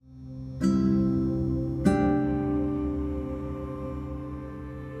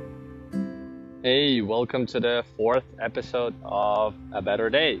Hey, welcome to the fourth episode of A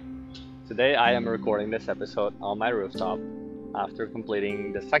Better Day. Today I am recording this episode on my rooftop after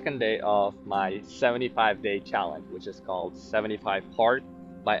completing the second day of my 75-day challenge, which is called 75 Hard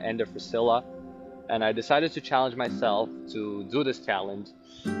by Ender Frisilla. And I decided to challenge myself to do this challenge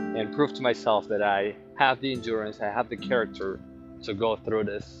and prove to myself that I have the endurance, I have the character to go through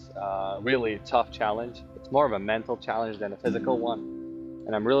this really tough challenge. It's more of a mental challenge than a physical one,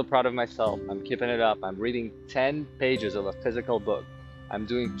 and I'm really proud of myself. I'm keeping it up. I'm reading 10 pages of a physical book. I'm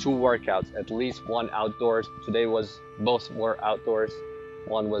doing two workouts, at least one outdoors. Today was both were outdoors.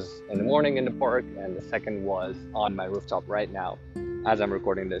 One was in the morning in the park, and the second was on my rooftop right now. As I'm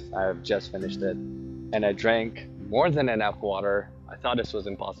recording this, I have just finished it, and I drank more than enough water. I thought this was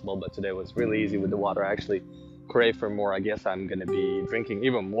impossible, but today was really easy with the water. I actually crave for more. I guess I'm gonna be drinking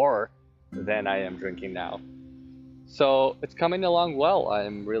even more than I am drinking now. So it's coming along well.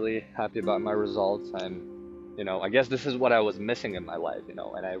 I'm really happy about my results. I guess this is what I was missing in my life, and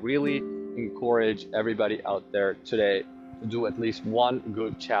I really encourage everybody out there today to do at least one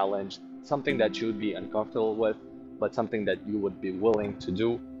good challenge, something that you would be uncomfortable with, but something that you would be willing to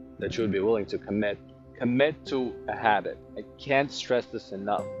do, that you would be willing to commit. Commit to a habit. I can't stress this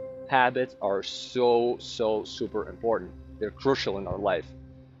enough. Habits are so super important. They're crucial in our life.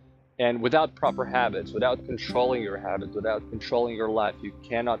 And without proper habits, without controlling your habits, without controlling your life, you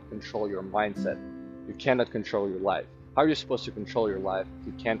cannot control your mindset. You cannot control your life. How are you supposed to control your life if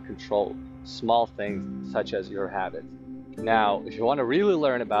you can't control small things such as your habits? Now, if you want to really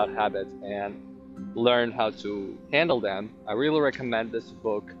learn about habits and learn how to handle them, I really recommend this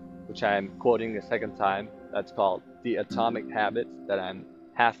book, which I'm quoting a second time. That's called The Atomic Habits, that I'm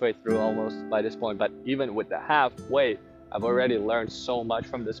halfway through almost by this point. But even with the halfway, I've already learned so much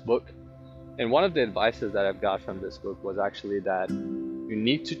from this book. And one of the advices that I've got from this book was actually that you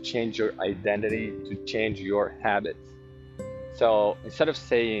need to change your identity to change your habits. So instead of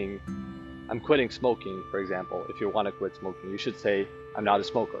saying, I'm quitting smoking, for example, if you want to quit smoking, you should say, I'm not a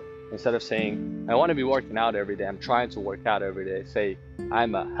smoker. Instead of saying, I want to be working out every day, I'm trying to work out every day, say,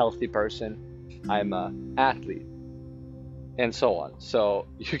 I'm a healthy person, I'm an athlete, and so on. So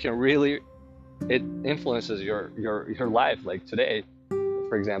you can really, it influences your life. Like today,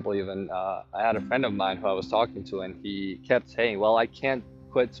 for example, even I had a friend of mine who I was talking to, and he kept saying, well, I can't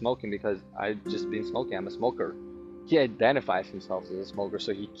quit smoking because I've just been smoking, I'm a smoker. He identifies himself as a smoker,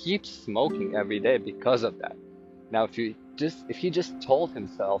 so he keeps smoking every day because of that. Now if he just told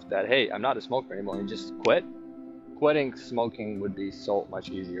himself that, hey, I'm not a smoker anymore, and just quitting smoking would be so much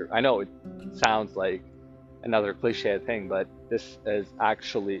easier. I know it sounds like another cliche thing, but this is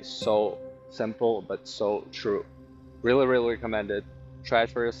actually so simple but so true. Really, really recommend it. Try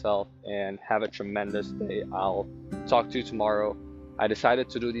it for yourself and have a tremendous day. I'll talk to you tomorrow. I decided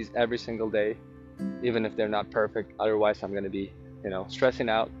to do these every single day, even if they're not perfect. Otherwise, I'm going to be, stressing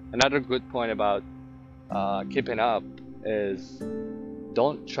out. Another good point about keeping up is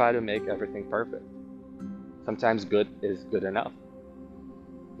don't try to make everything perfect. Sometimes good is good enough.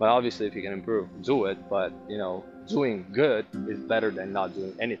 But obviously, if you can improve, do it. But doing good is better than not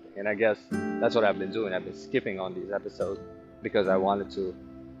doing anything. And I guess that's what I've been doing. I've been skipping on these episodes because I wanted to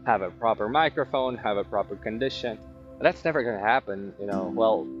have a proper microphone, have a proper condition. But that's never gonna happen,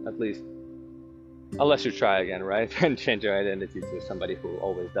 Well, at least unless you try again, right? And change your identity to somebody who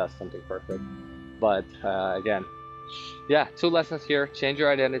always does something perfect. But again, yeah, two lessons here: change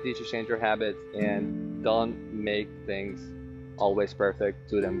your identity to change your habits, and don't make things always perfect.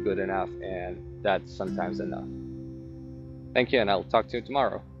 Do them good enough, and that's sometimes enough. Thank you, and I'll talk to you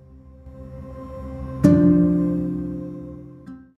tomorrow.